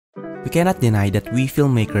We cannot deny that we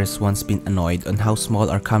filmmakers once been annoyed on how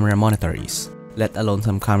small our camera monitor is, let alone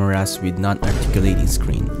some cameras with non-articulating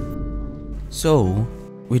screen. So,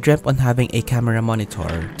 we dreamt on having a camera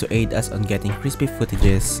monitor to aid us on getting crispy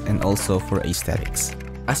footages and also for aesthetics.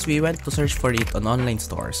 As we went to search for it on online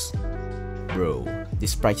stores, bro,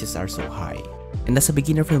 these prices are so high. And as a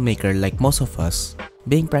beginner filmmaker like most of us,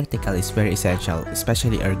 being practical is very essential,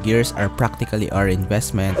 especially our gears are practically our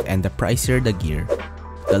investment, and the pricier the gear,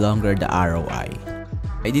 the longer the ROI.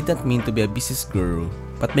 I did not mean to be a business guru,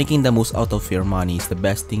 but making the most out of your money is the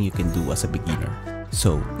best thing you can do as a beginner.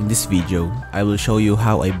 So, in this video, I will show you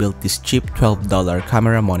how I built this cheap $12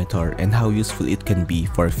 camera monitor and how useful it can be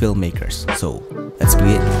for filmmakers. So, let's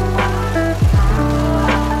begin.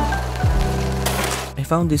 I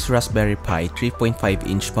found this Raspberry Pi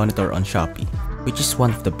 3.5-inch monitor on Shopee, which is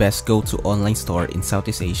one of the best go-to online store in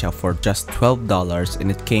Southeast Asia for just $12, and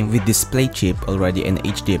it came with display chip already and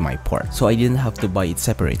HDMI port, so I didn't have to buy it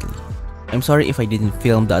separately. I'm sorry if I didn't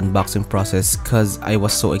film the unboxing process cause I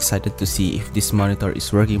was so excited to see if this monitor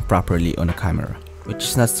is working properly on a camera, which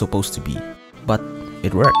is not supposed to be, but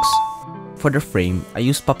it works. For the frame, I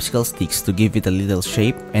used popsicle sticks to give it a little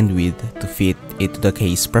shape and width to fit it to the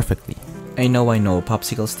case perfectly. I know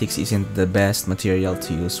popsicle sticks isn't the best material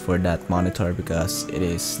to use for that monitor because it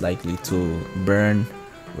is likely to burn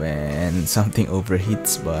when something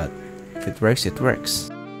overheats, but if it works, it works.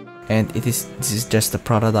 And this is just a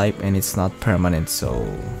prototype and it's not permanent, so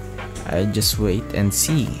I just wait and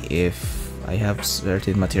see if I have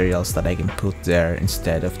certain materials that I can put there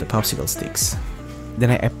instead of the popsicle sticks.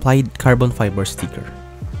 Then I applied carbon fiber sticker.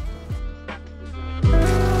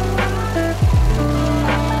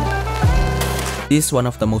 This is one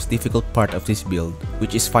of the most difficult part of this build,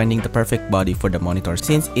 which is finding the perfect body for the monitor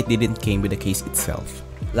since it didn't came with the case itself.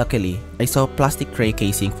 Luckily, I saw a plastic tray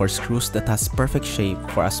casing for screws that has perfect shape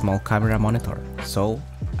for a small camera monitor, so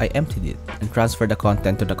I emptied it and transferred the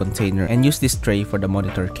content to the container and used this tray for the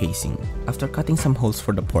monitor casing. After cutting some holes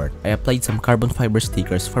for the port, I applied some carbon fiber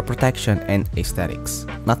stickers for protection and aesthetics.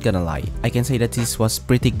 Not gonna lie, I can say that this was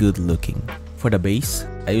pretty good looking. For the base,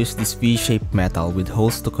 I used this V-shaped metal with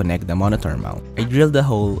holes to connect the monitor mount. I drilled the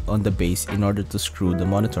hole on the base in order to screw the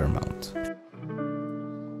monitor mount.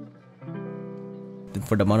 Then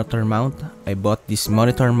for the monitor mount, I bought this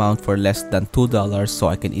monitor mount for less than $2 so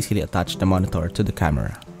I can easily attach the monitor to the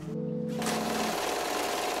camera.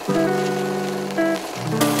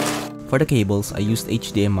 For the cables, I used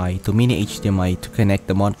HDMI to mini HDMI to connect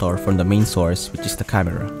the monitor from the main source, which is the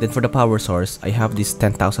camera. Then for the power source, I have this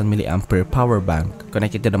 10,000 mAh power bank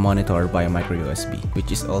connected to the monitor via micro USB,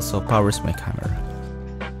 which is also powers my camera.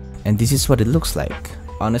 And this is what it looks like.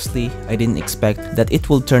 Honestly, I didn't expect that it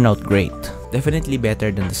will turn out great. Definitely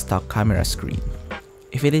better than the stock camera screen.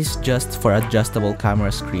 If it is just for adjustable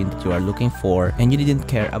camera screen that you are looking for and you didn't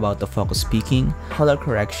care about the focus peaking, color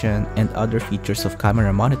correction, and other features of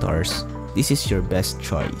camera monitors, this is your best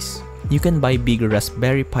choice. You can buy bigger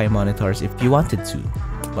Raspberry Pi monitors if you wanted to,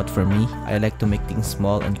 but for me, I like to make things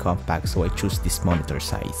small and compact, so I choose this monitor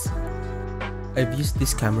size. I've used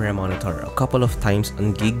this camera monitor a couple of times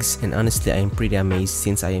on gigs, and honestly I am pretty amazed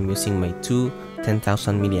since I am using my two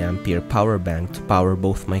 10,000 mAh power bank to power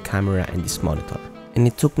both my camera and this monitor. And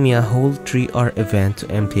it took me a whole 3-hour event to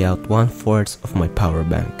empty out 1/4 of my power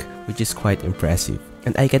bank, which is quite impressive.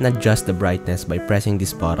 And I can adjust the brightness by pressing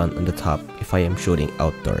this button on the top if I am shooting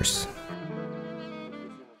outdoors.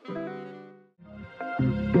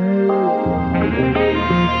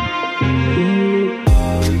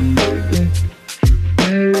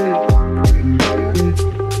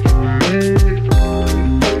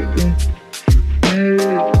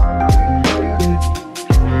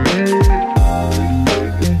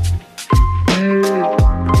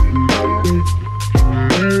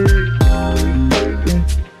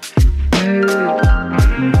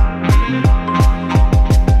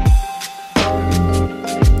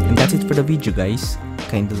 That's it for the video, guys.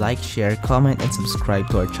 Kindly like, share, comment, and subscribe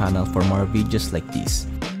to our channel for more videos like this.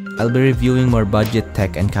 I'll be reviewing more budget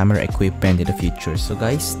tech and camera equipment in the future, so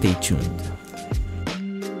guys, stay tuned.